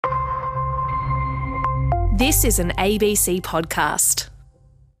This is an ABC podcast.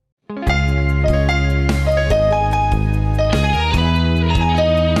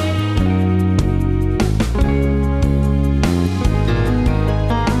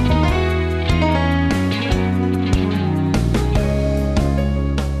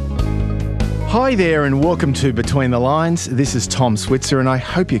 Hi there and welcome to Between the Lines. This is Tom Switzer and I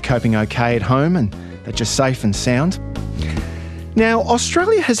hope you're coping okay at home and that you're safe and sound. Now,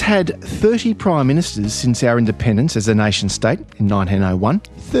 Australia has had 30 Prime Ministers since our independence as a nation state in 1901.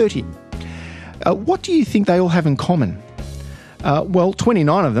 30. What do you think they all have in common? Well,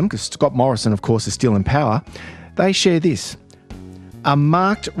 29 of them, because Scott Morrison, of course, is still in power, they share this: a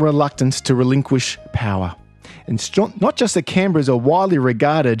marked reluctance to relinquish power. And not just that Canberra is widely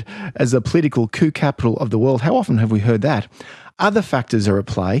regarded as the political coup capital of the world. How often have we heard that? Other factors are at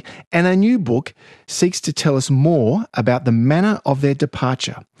play, and a new book seeks to tell us more about the manner of their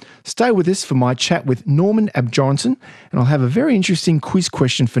departure. Stay with us for my chat with Norman Abjoranson, and I'll have a very interesting quiz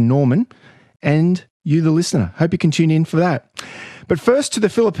question for Norman and you, the listener. Hope you can tune in for that. But first to the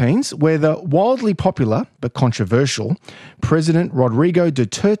Philippines, where the wildly popular but controversial President Rodrigo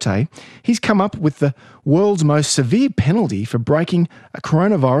Duterte, he's come up with the world's most severe penalty for breaking a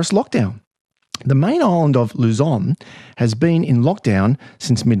coronavirus lockdown. The main island of Luzon has been in lockdown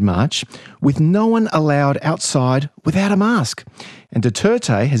since mid-March, with no one allowed outside without a mask. And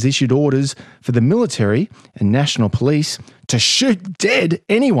Duterte has issued orders for the military and national police to shoot dead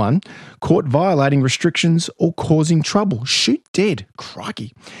anyone caught violating restrictions or causing trouble. Shoot dead.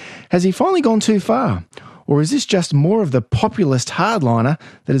 Crikey. Has he finally gone too far? Or is this just more of the populist hardliner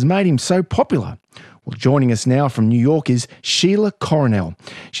that has made him so popular? Well, joining us now from New York is Sheila Coronel.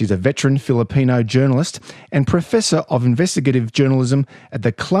 She's a veteran Filipino journalist and professor of investigative journalism at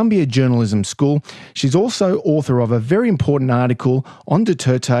the Columbia Journalism School. She's also author of a very important article on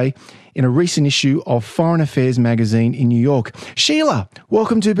Duterte in a recent issue of Foreign Affairs magazine in New York. Sheila,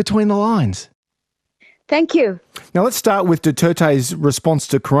 welcome to Between the Lines. Thank you. Now let's start with Duterte's response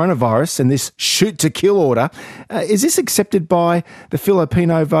to coronavirus and this shoot-to-kill order. Is this accepted by the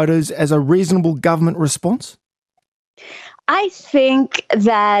Filipino voters as a reasonable government response? I think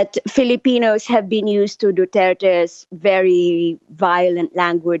that Filipinos have been used to Duterte's very violent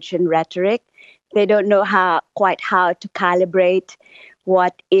language and rhetoric. They don't know quite how to calibrate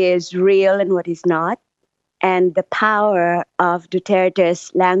what is real and what is not. And the power of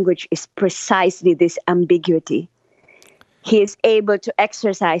Duterte's language is precisely this ambiguity. He is able to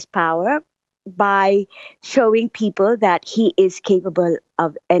exercise power by showing people that he is capable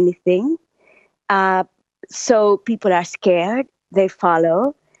of anything. So people are scared, they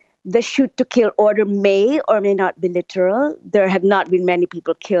follow. The shoot-to-kill order may or may not be literal. There have not been many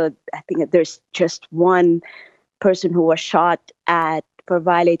people killed. I think that there's just one person who was shot at for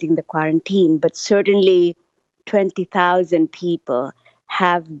violating the quarantine, but certainly 20,000 people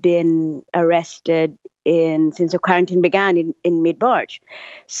have been arrested since the quarantine began in mid-March.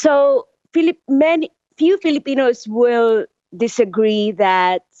 So few Filipinos will disagree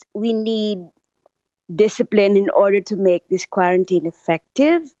that we need discipline in order to make this quarantine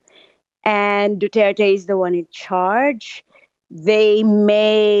effective. And Duterte is the one in charge. They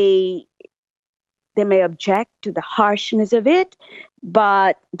may object to the harshness of it,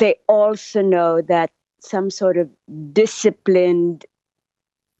 but they also know that some sort of disciplined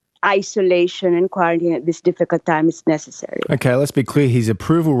isolation and quarantine at this difficult time is necessary. Okay, let's be clear. His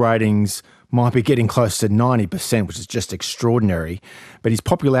approval ratings might be getting close to 90%, which is just extraordinary. But his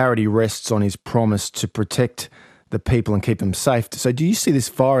popularity rests on his promise to protect the people and keep them safe. So do you see this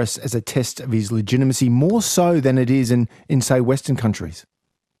virus as a test of his legitimacy more so than it is in say, Western countries?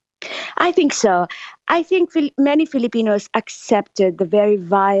 I think so. I think many Filipinos accepted the very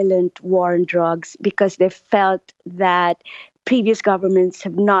violent war on drugs because they felt that previous governments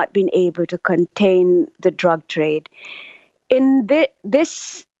have not been able to contain the drug trade. In the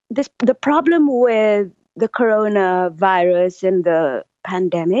problem with the coronavirus and the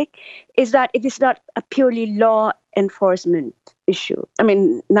pandemic is that it is not a purely law enforcement issue. I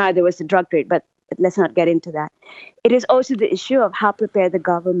mean, neither was the drug trade, but let's not get into that. It is also the issue of how prepared the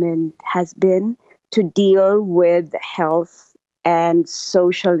government has been to deal with the health and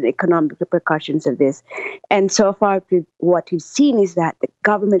social and economic repercussions of this. And so far, what we've seen is that the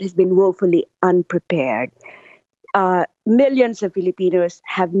government has been woefully unprepared. Millions of Filipinos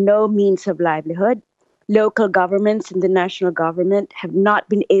have no means of livelihood. Local governments and the national government have not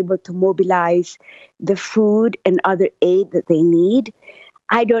been able to mobilize the food and other aid that they need.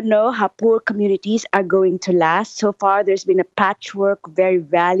 I don't know how poor communities are going to last. So far, there's been a patchwork, very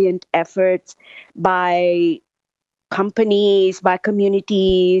valiant efforts by companies, by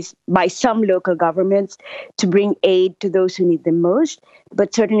communities, by some local governments to bring aid to those who need them most.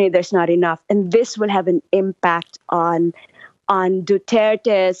 But certainly there's not enough. And this will have an impact on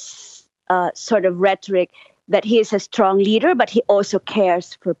Duterte's sort of rhetoric that he is a strong leader, but he also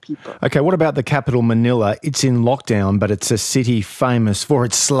cares for people. Okay, what about the capital, Manila? It's in lockdown, but it's a city famous for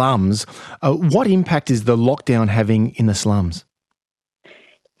its slums. What impact is the lockdown having in the slums?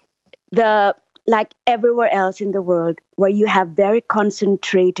 Like everywhere else in the world, where you have very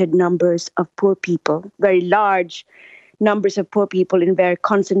concentrated numbers of poor people, very large numbers of poor people in very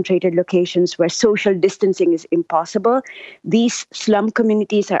concentrated locations where social distancing is impossible, these slum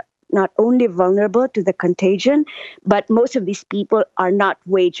communities are not only vulnerable to the contagion, but most of these people are not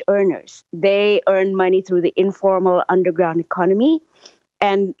wage earners. They earn money through the informal underground economy,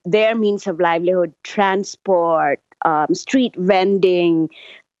 and their means of livelihood, transport, street vending,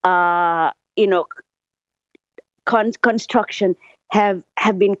 construction have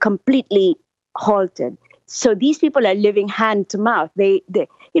been completely halted. So these people are living hand to mouth. They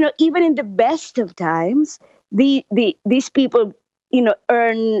even in the best of times, these people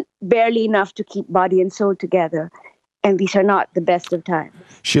earn barely enough to keep body and soul together. And these are not the best of times.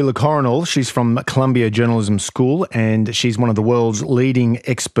 Sheila Coronel, she's from Columbia Journalism School and she's one of the world's leading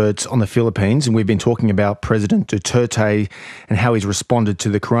experts on the Philippines. And we've been talking about President Duterte and how he's responded to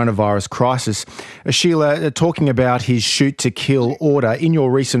the coronavirus crisis. Sheila, talking about his shoot to kill order, in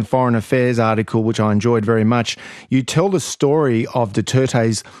your recent Foreign Affairs article, which I enjoyed very much, you tell the story of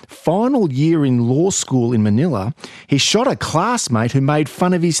Duterte's final year in law school in Manila. He shot a classmate who made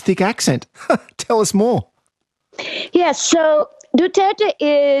fun of his thick accent. Tell us more. Yeah, so Duterte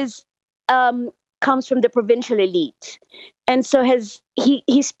comes from the provincial elite. And so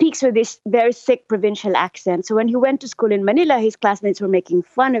he speaks with this very thick provincial accent. So when he went to school in Manila, his classmates were making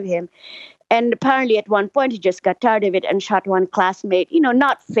fun of him. And apparently at one point he just got tired of it and shot one classmate,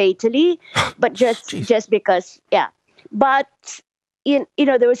 not fatally, but just because, yeah. But, there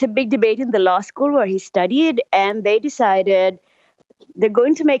was a big debate in the law school where he studied, and they decided they're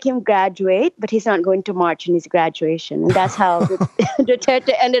going to make him graduate, but he's not going to march in his graduation. And that's how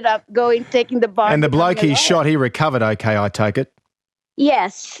Duterte ended up taking the bar. And the bloke he shot, he recovered okay, I take it?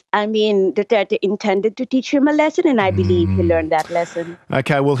 Yes. I mean, Duterte intended to teach him a lesson, and I believe he learned that lesson.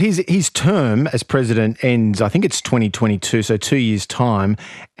 Okay, well, his term as president ends, I think it's 2022, so 2 years' time.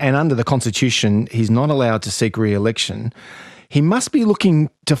 And under the Constitution, he's not allowed to seek re-election. He must be looking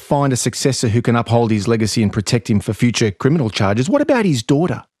to find a successor who can uphold his legacy and protect him for future criminal charges. What about his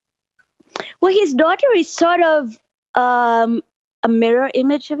daughter? Well, his daughter is sort of a mirror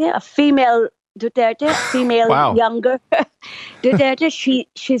image of him, a female Duterte, female Wow. younger Duterte.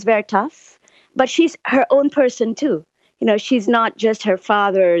 She's very tough, but she's her own person too. She's not just her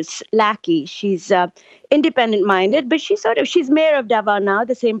father's lackey. She's independent-minded, but she's mayor of Davao now,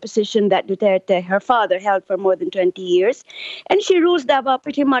 the same position that Duterte, her father, held for more than 20 years. And she rules Davao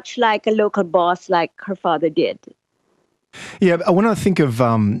pretty much like a local boss, like her father did. Yeah, when I think of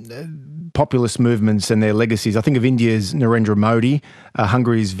populist movements and their legacies, I think of India's Narendra Modi,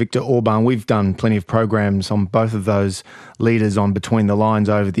 Hungary's Viktor Orban. We've done plenty of programs on both of those leaders on Between the Lines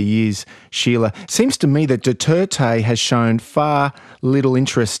over the years, Sheila. Seems to me that Duterte has shown far little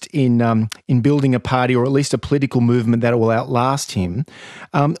interest in building a party, or at least a political movement that will outlast him.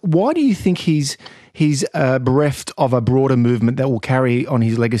 Why do you think he's bereft of a broader movement that will carry on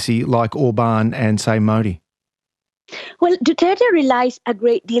his legacy like Orban and, say, Modi? Well, Duterte relies a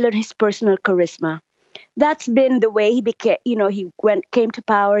great deal on his personal charisma. That's been the way he became, came to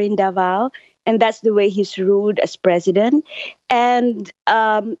power in Davao, and that's the way he's ruled as president. And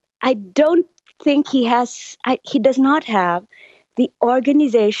I don't think he does not have the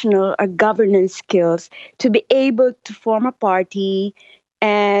organizational or governance skills to be able to form a party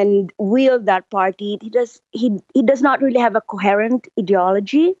and wield that party. He does not really have a coherent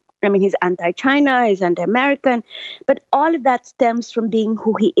ideology. I mean, he's anti-China, he's anti-American, but all of that stems from being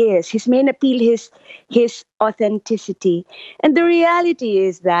who he is. His main appeal is his authenticity. And the reality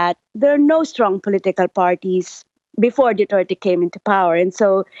is that there are no strong political parties before Duterte came into power. And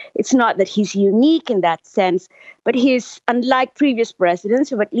so it's not that he's unique in that sense, but he's, unlike previous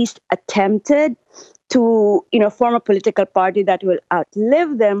presidents who've at least attempted to, form a political party that will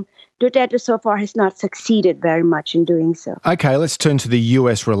outlive them, Duterte so far has not succeeded very much in doing so. Okay, let's turn to the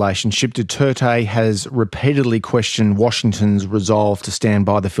US relationship. Duterte has repeatedly questioned Washington's resolve to stand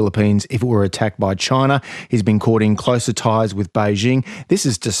by the Philippines if it were attacked by China. He's been courting closer ties with Beijing. This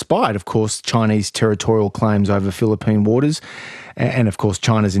is despite, of course, Chinese territorial claims over Philippine waters. and of course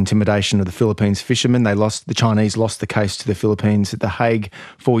China's intimidation of the Philippines fishermen. The Chinese lost the case to the Philippines at The Hague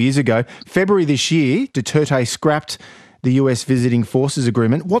 4 years ago. February this year, Duterte scrapped the US visiting forces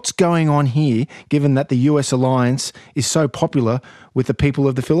agreement. What's going on here, given that the US alliance is so popular with the people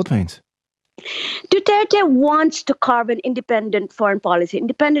of the Philippines? Duterte wants to carve an independent foreign policy,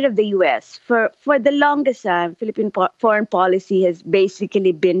 independent of the U.S. For the longest time, Philippine foreign policy has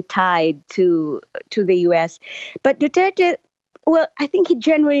basically been tied to the U.S. But Duterte, well, I think he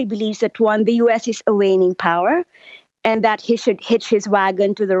generally believes that, one, the U.S. is a waning power, and that he should hitch his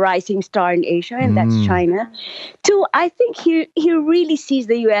wagon to the rising star in Asia, and that's China. Two, I think he really sees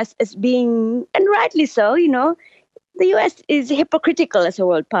the U.S. as being, and rightly so, the U.S. is hypocritical as a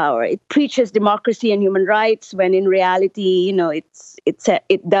world power. It preaches democracy and human rights when in reality,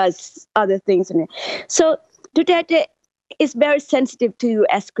 it does other things. So Duterte is very sensitive to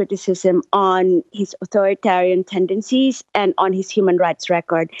U.S. criticism on his authoritarian tendencies and on his human rights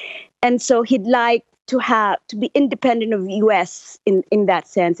record. And so he'd like to be independent of the U.S. in that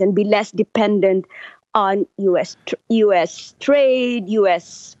sense and be less dependent on U.S. trade,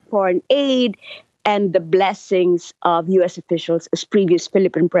 U.S. foreign aid, and the blessings of U.S. officials as previous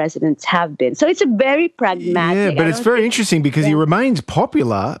Philippine presidents have been. So it's a very pragmatic... Yeah, but it's very interesting because he remains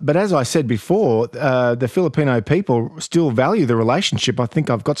popular, but as I said before, the Filipino people still value the relationship. I think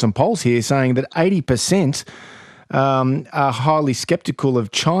I've got some polls here saying that 80% are highly sceptical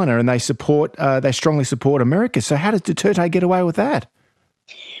of China and they strongly support America. So how does Duterte get away with that?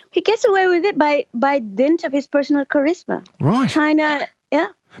 He gets away with it by dint of his personal charisma. Right. China, yeah.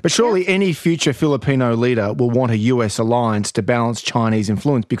 But surely any future Filipino leader will want a US alliance to balance Chinese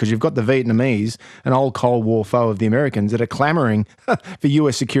influence, because you've got the Vietnamese, an old Cold War foe of the Americans, that are clamouring for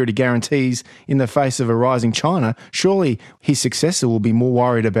US security guarantees in the face of a rising China. Surely his successor will be more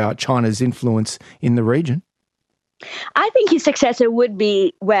worried about China's influence in the region. I think his successor would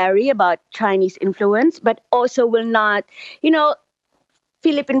be wary about Chinese influence, but also will not,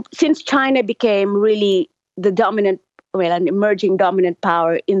 since China became really an emerging dominant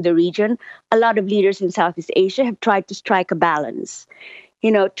power in the region, a lot of leaders in Southeast Asia have tried to strike a balance,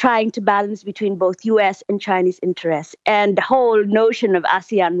 trying to balance between both U.S. and Chinese interests. And the whole notion of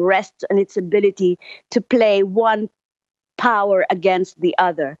ASEAN rests on its ability to play one power against the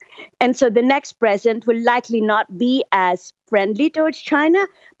other. And so the next president will likely not be as friendly towards China,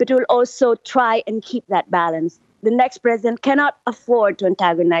 but will also try and keep that balance. The next president cannot afford to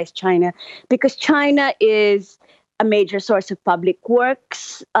antagonize China because China is a major source of public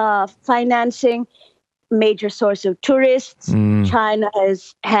works financing, major source of tourists. China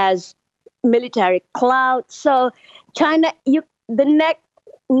has military clout. So China,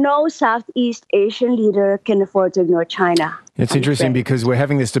 no Southeast Asian leader can afford to ignore China. It's interesting because we're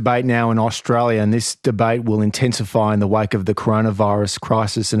having this debate now in Australia, and this debate will intensify in the wake of the coronavirus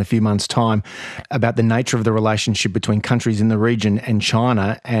crisis in a few months' time, about the nature of the relationship between countries in the region and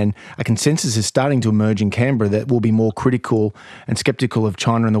China. And a consensus is starting to emerge in Canberra that will be more critical and sceptical of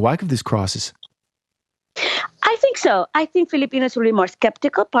China in the wake of this crisis. I think so. I think Filipinos will be more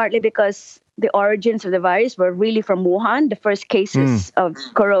skeptical, partly because the origins of the virus were really from Wuhan. The first cases of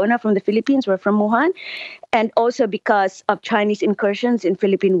corona from the Philippines were from Wuhan. And also because of Chinese incursions in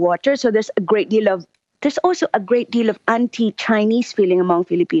Philippine waters. So there's also a great deal of anti-Chinese feeling among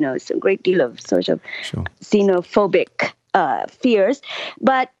Filipinos, a great deal of sort of xenophobic fears.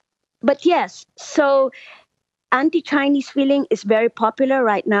 But yes, so anti-Chinese feeling is very popular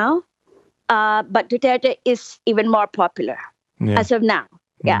right now. But Duterte is even more popular as of now.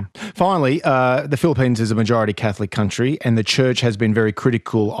 Yeah. Finally, the Philippines is a majority Catholic country, and the church has been very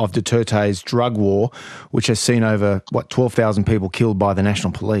critical of Duterte's drug war, which has seen over, 12,000 people killed by the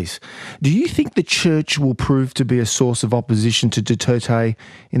National Police. Do you think the church will prove to be a source of opposition to Duterte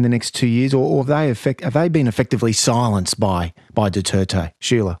in the next 2 years, or have they been effectively silenced by Duterte?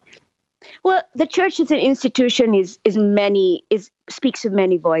 Sheila? Well, the church as an institution speaks with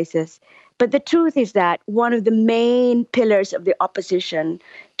many voices. But the truth is that one of the main pillars of the opposition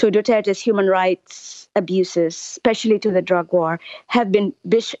to Duterte's human rights abuses, especially to the drug war, have been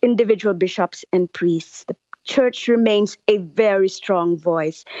individual bishops and priests. The church remains a very strong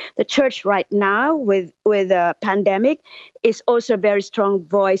voice. The church right now, with a pandemic, is also a very strong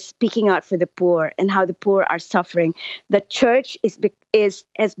voice speaking out for the poor and how the poor are suffering. The church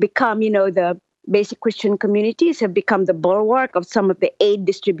has become, the basic Christian communities have become the bulwark of some of the aid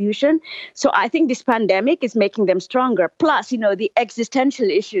distribution. So I think this pandemic is making them stronger. Plus, the existential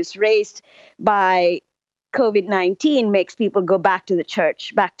issues raised by COVID-19 makes people go back to the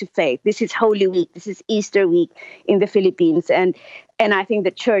church, back to faith. This is Holy Week. This is Easter week in the Philippines. And And I think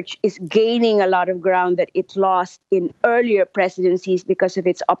the church is gaining a lot of ground that it lost in earlier presidencies because of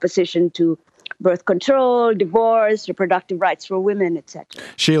its opposition to birth control, divorce, reproductive rights for women, etc.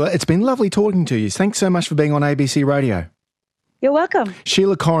 Sheila, it's been lovely talking to you. Thanks so much for being on ABC Radio. You're welcome.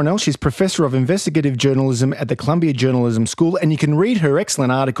 Sheila Coronel, she's Professor of Investigative Journalism at the Columbia Journalism School, and you can read her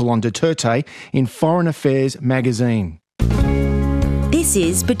excellent article on Duterte in Foreign Affairs magazine. This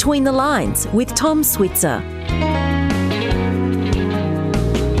is Between the Lines with Tom Switzer.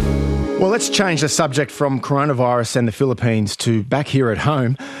 Well, let's change the subject from coronavirus and the Philippines to back here at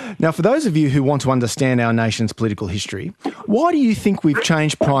home. Now, for those of you who want to understand our nation's political history, why do you think we've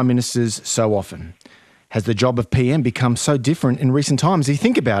changed prime ministers so often? Has the job of PM become so different in recent times? If you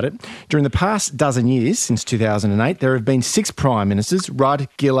think about it, during the past dozen years, since 2008, there have been 6 prime ministers: Rudd,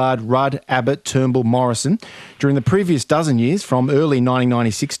 Gillard, Rudd, Abbott, Turnbull, Morrison. During the previous dozen years, from early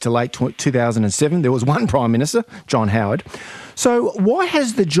 1996 to late 2007, there was 1 prime minister, John Howard. So why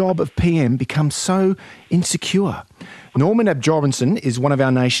has the job of PM become so insecure? Norman Abjorbenson is one of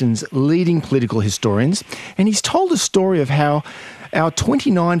our nation's leading political historians, and he's told a story of how our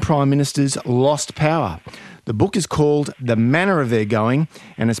 29 prime ministers lost power. The book is called The Manner of Their Going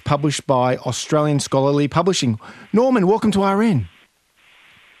and is published by Australian Scholarly Publishing. Norman, welcome to RN.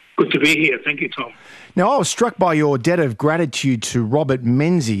 Good to be here. Thank you, Tom. Now, I was struck by your debt of gratitude to Robert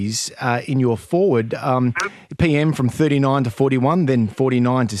Menzies in your foreword, PM from 39 to 41, then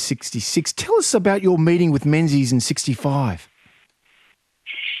 49 to 66. Tell us about your meeting with Menzies in 65.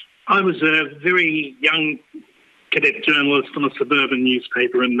 I was a very young cadet journalist on a suburban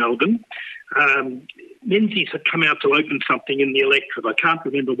newspaper in Melbourne. Menzies had come out to open something in the electorate. I can't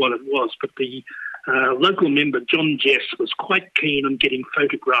remember what it was, but the local member, John Jess, was quite keen on getting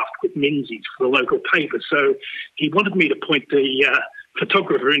photographed with Menzies for the local paper. So he wanted me to point the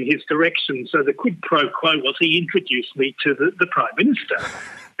photographer in his direction. So the quid pro quo was he introduced me to the Prime Minister.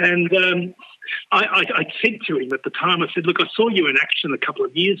 And I said to him at the time, I said, look, I saw you in action a couple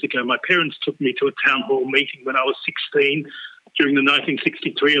of years ago. My parents took me to a town hall meeting when I was 16 during the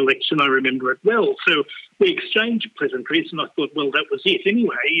 1963 election. I remember it well. So we exchanged pleasantries, and I thought, well, that was it.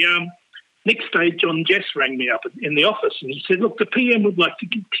 Anyway, next day, John Jess rang me up in the office, and he said, look, the PM would like to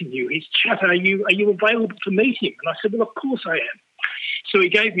continue his chat. Are you available to meet him? And I said, well, of course I am. So he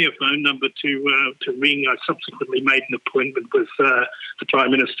gave me a phone number to ring. I subsequently made an appointment with the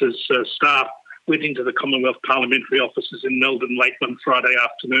Prime Minister's staff, went into the Commonwealth Parliamentary offices in Melbourne late one Friday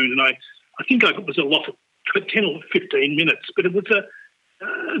afternoon, and I think I was allotted 10 or 15 minutes, but it was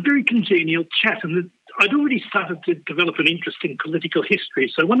a very congenial chat, and I'd already started to develop an interest in political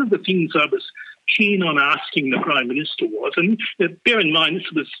history. So one of the things I was keen on asking the Prime Minister was, and bear in mind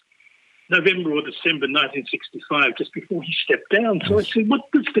this was November or December 1965, just before he stepped down. So I said, what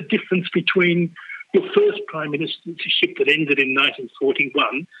was the difference between your first Prime Ministership that ended in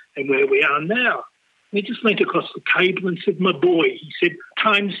 1941 and where we are now? And he just leant across the table and said, my boy, he said,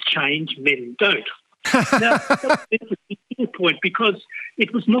 times change, men don't. Now, that's an interesting point because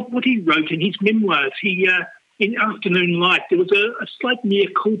it was not what he wrote in his memoirs. In Afternoon Light, there was a slight mea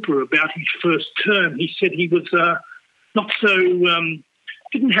culpa about his first term. He said he was not so...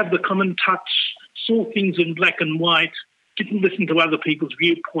 didn't have the common touch, saw things in black and white, didn't listen to other people's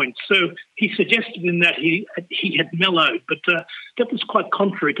viewpoints. So he suggested in that he had mellowed, but that was quite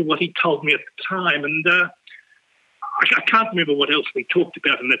contrary to what he told me at the time. And I can't remember what else we talked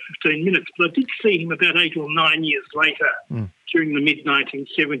about in that 15 minutes, but I did see him about 8 or 9 years later during the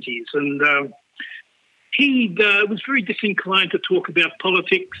mid-1970s. And he was very disinclined to talk about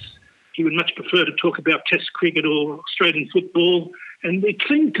politics. He would much prefer to talk about Test cricket or Australian football. And it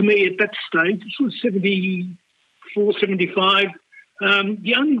seemed to me at that stage, this was 74, 75,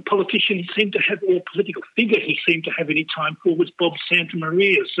 the only politician he seemed to have, or political figure he seemed to have any time for, was Bob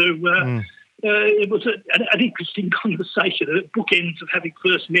Santamaria. So it was an interesting conversation, bookends of having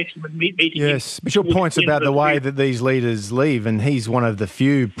first met him and meeting him. Yes, but your point's about the way that these leaders leave, and he's one of the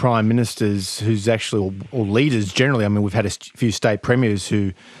few prime ministers who's actually, or leaders generally, I mean, we've had a few state premiers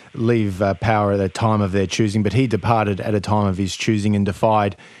who leave power at a time of their choosing, but he departed at a time of his choosing and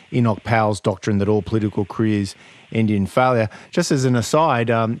defied Enoch Powell's doctrine that all political careers end in failure. Just as an aside,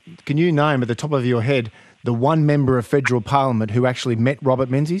 can you name at the top of your head the one member of federal parliament who actually met Robert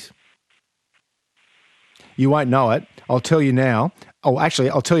Menzies? You won't know it. I'll tell you now. Oh, actually,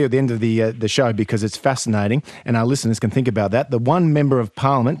 I'll tell you at the end of the show because it's fascinating and our listeners can think about that. The one member of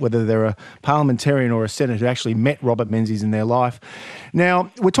parliament, whether they're a parliamentarian or a senator, who actually met Robert Menzies in their life. Now,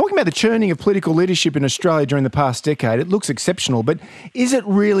 we're talking about the churning of political leadership in Australia during the past decade. It looks exceptional, but is it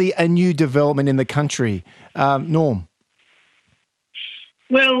really a new development in the country? Norm?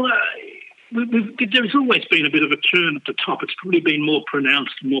 Well, there's always been a bit of a churn at the top. It's probably been more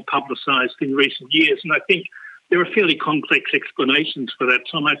pronounced and more publicised in recent years, and I think there are fairly complex explanations for that,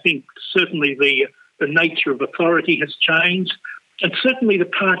 Tom. I think certainly the nature of authority has changed, and certainly the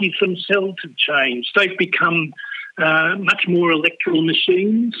parties themselves have changed. They've become much more electoral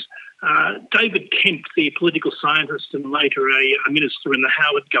machines. David Kemp, the political scientist and later a minister in the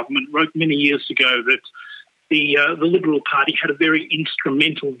Howard government, wrote many years ago that the Liberal Party had a very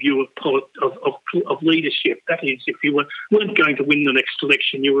instrumental view of leadership. That is, if you weren't going to win the next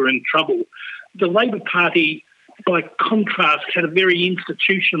election, you were in trouble. The Labor Party, by contrast, had a very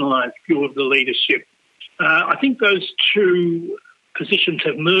institutionalised view of the leadership. I think those two positions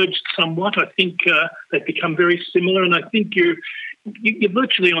have merged somewhat. I think they've become very similar, and I think you're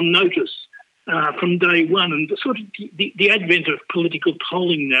virtually on notice from day one. And the advent of political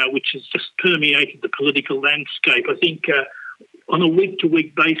polling now, which has just permeated the political landscape, I think on a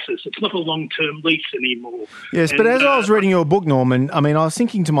week-to-week basis, it's not a long-term lease anymore. Yes, but as I was reading your book, Norman, I was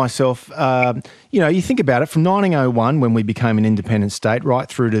thinking to myself, you think about it, from 1901, when we became an independent state, right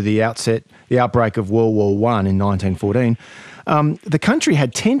through to the outbreak of World War I in 1914, the country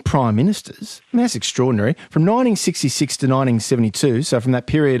had 10 prime ministers. That's extraordinary. From 1966 to 1972, so from that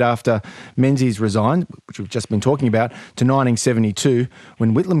period after Menzies resigned, which we've just been talking about, to 1972,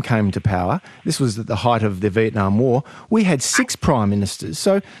 when Whitlam came to power, this was at the height of the Vietnam War, we had 6 prime ministers.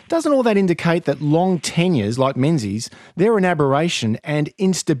 So doesn't all that indicate that long tenures, like Menzies, they're an aberration and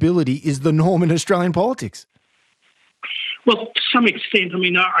instability is the norm in Australian politics? Well, to some extent.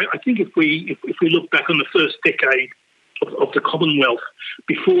 I think if we look back on the first decade of the Commonwealth,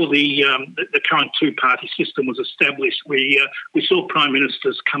 before the current two-party system was established, we saw prime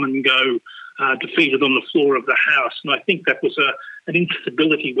ministers come and go, defeated on the floor of the House, and I think that was an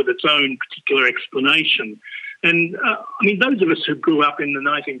instability with its own particular explanation. And those of us who grew up in the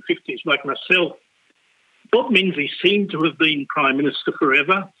 1950s, like myself, Bob Menzies seemed to have been prime minister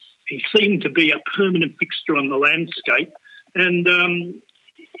forever. He seemed to be a permanent fixture on the landscape, and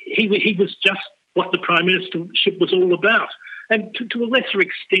he was just what the prime ministership was all about. And to a lesser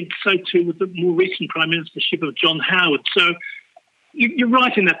extent, so too with the more recent prime ministership of John Howard. So you're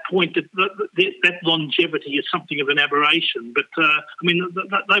right in that point that longevity is something of an aberration. But,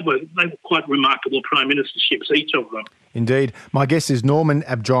 they were quite remarkable prime ministerships, each of them. Indeed. My guest is Norman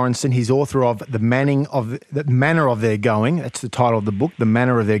Abjoranson. He's author of The Manner of Their Going. That's the title of the book, The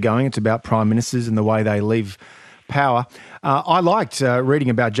Manner of Their Going. It's about prime ministers and the way they leave power. I liked reading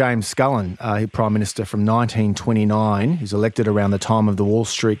about James Scullin, Prime Minister from 1929. He was elected around the time of the Wall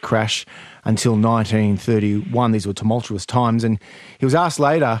Street crash until 1931. These were tumultuous times. And he was asked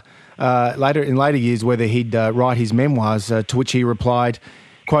later years whether he'd write his memoirs, to which he replied,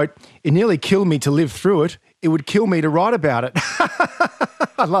 quote, "It nearly killed me to live through it. It would kill me to write about it."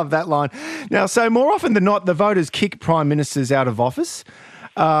 I love that line. Now, so more often than not, the voters kick prime ministers out of office.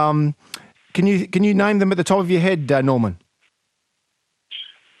 Can you name them at the top of your head, Norman?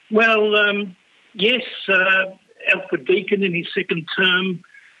 Well, yes, Alfred Deakin in his second term,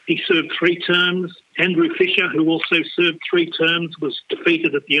 he served 3 terms. Andrew Fisher, who also served 3 terms, was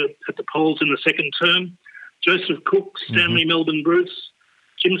defeated at the polls in the second term. Joseph Cook, Stanley Melbourne Bruce,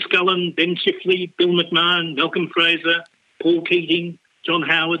 Jim Scullin, Ben Chifley, Bill McMahon, Malcolm Fraser, Paul Keating, John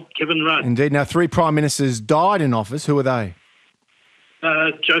Howard, Kevin Rudd. Indeed. Now, 3 prime ministers died in office. Who are they?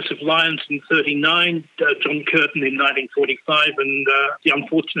 Joseph Lyons in 1939, John Curtin in 1945, and the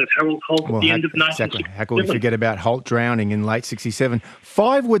unfortunate Harold Holt at the end of 1967. Exactly. How can we forget about Holt drowning in late 1967?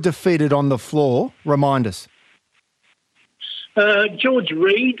 5 were defeated on the floor. Remind us. George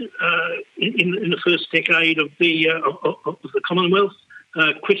Reid in the first decade of the Commonwealth.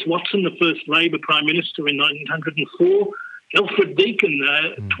 Chris Watson, the first Labor Prime Minister in 1904. Alfred Deakin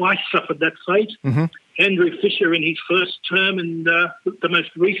twice suffered that fate. Andrew Fisher in his first term, and the most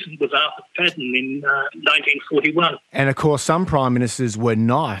recent was Arthur Paddon in 1941. And, of course, some prime ministers were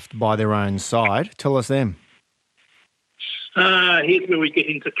knifed by their own side. Tell us them. Here's where we get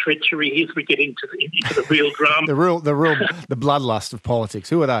into treachery. Here's where we get into the real drama. the bloodlust of politics.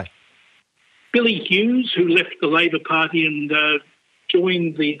 Who are they? Billy Hughes, who left the Labor Party and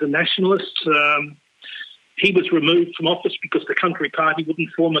joined the Nationalists. He was removed from office because the Country Party wouldn't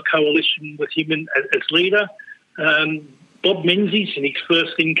form a coalition with him as leader. Bob Menzies in his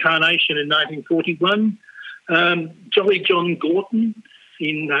first incarnation in 1941. Jolly John Gorton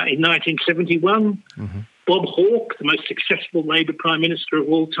in 1971. Bob Hawke, the most successful Labor Prime Minister of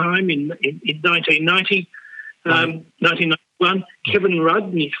all time in 1990. 1991. Kevin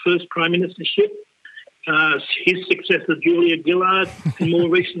Rudd in his first Prime Ministership. his successor Julia Gillard, and more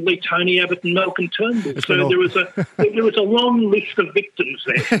recently Tony Abbott and Malcolm Turnbull. So there was a long list of victims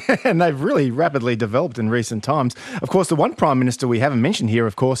there. And they've really rapidly developed in recent times. Of course, the one Prime Minister we haven't mentioned here,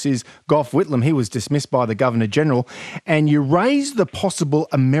 of course, is Gough Whitlam. He was dismissed by the Governor-General. And you raised the possible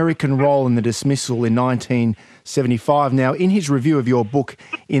American role in the dismissal in 1975. Now, in his review of your book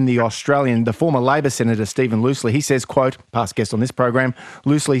in The Australian, the former Labor Senator Stephen Loosley, he says, quote, past guest on this program,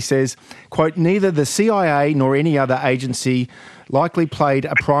 Loosley says, quote, neither the CIA nor any other agency likely played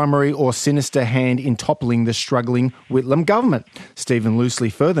a primary or sinister hand in toppling the struggling Whitlam government. Stephen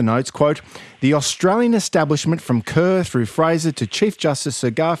Loosley further notes, quote, the Australian establishment from Kerr through Fraser to Chief Justice Sir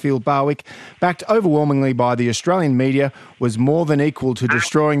Garfield Barwick, backed overwhelmingly by the Australian media, was more than equal to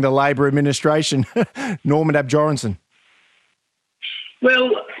destroying the Labor administration. Norman Abjoranson. Well,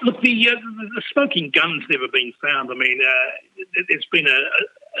 look, the smoking gun's never been found. I mean, there's been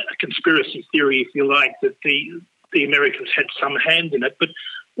a conspiracy theory, if you like, that the Americans had some hand in it. But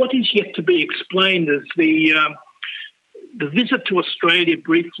what is yet to be explained is the visit to Australia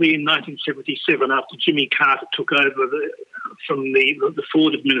briefly in 1977 after Jimmy Carter took over from the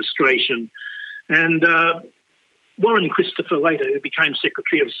Ford administration. And Warren Christopher, later who became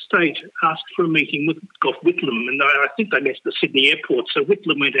Secretary of State, asked for a meeting with Gough Whitlam, and I think they met at the Sydney airport. So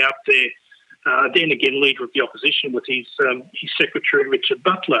Whitlam went out there, then again Leader of the Opposition, with his Secretary Richard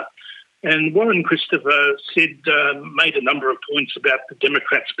Butler. And Warren Christopher made a number of points about the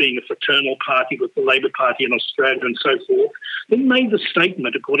Democrats being a fraternal party with the Labor Party in Australia and so forth. Then made the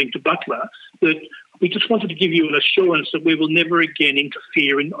statement, according to Butler, that we just wanted to give you an assurance that we will never again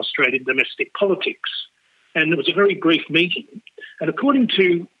interfere in Australian domestic politics. And it was a very brief meeting. And according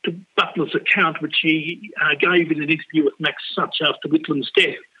to Butler's account, which he gave in an interview with Max Such after Whitlam's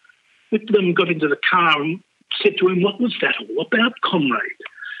death, Whitlam got into the car and said to him, what was that all about, comrade?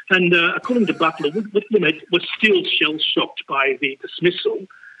 And according to Butler, Whitlam was still shell-shocked by the dismissal.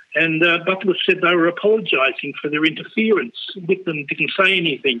 And Butler said they were apologising for their interference. Whitlam didn't say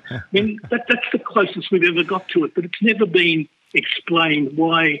anything. I mean, that's the closest we've ever got to it, but it's never been explained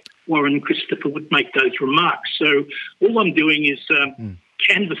why Warren Christopher would make those remarks. So all I'm doing is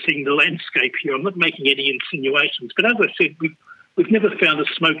canvassing the landscape here. I'm not making any insinuations. But as I said, we've never found a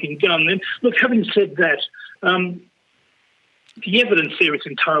smoking gun. And look, having said that, the evidence there is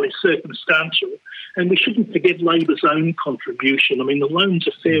entirely circumstantial, and we shouldn't forget Labor's own contribution. I mean, the loans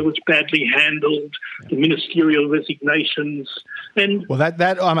affair was badly handled, the ministerial resignations, and... Well, that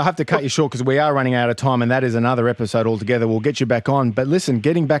I have to cut you short because we are running out of time, and that is another episode altogether. We'll get you back on. But listen,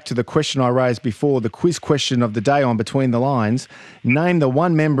 getting back to the question I raised before, the quiz question of the day on Between the Lines, name the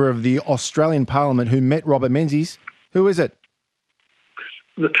one member of the Australian Parliament who met Robert Menzies. Who is it?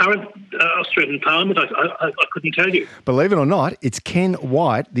 The current Australian Parliament, I couldn't tell you. Believe it or not, it's Ken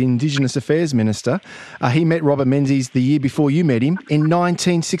White, the Indigenous Affairs Minister. He met Robert Menzies the year before you met him in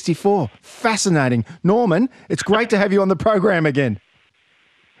 1964. Fascinating. Norman, it's great to have you on the program again.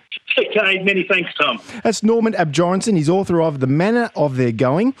 Okay, many thanks, Tom. That's Norman Abjoranson. He's author of The Manner of Their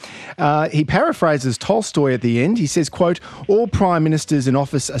Going. He paraphrases Tolstoy at the end. He says, quote, all prime ministers in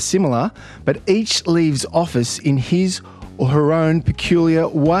office are similar, but each leaves office in his or her own peculiar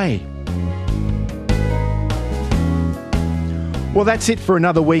way. Well, that's it for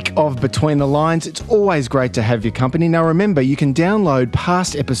another week of Between the Lines. It's always great to have your company. Now, remember, you can download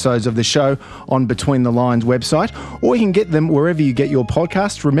past episodes of the show on Between the Lines website, or you can get them wherever you get your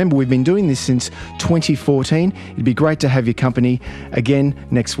podcasts. Remember, we've been doing this since 2014. It'd be great to have your company again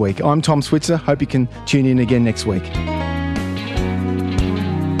next week. I'm Tom Switzer. Hope you can tune in again next week.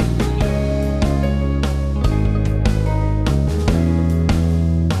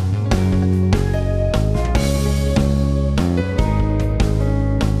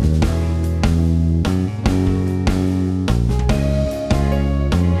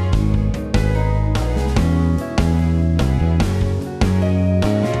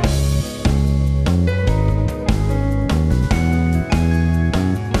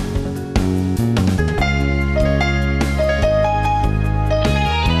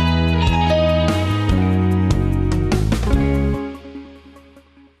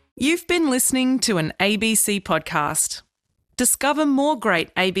 You've been listening to an ABC podcast. Discover more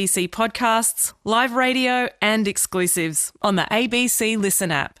great ABC podcasts, live radio and exclusives on the ABC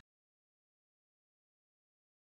Listen app.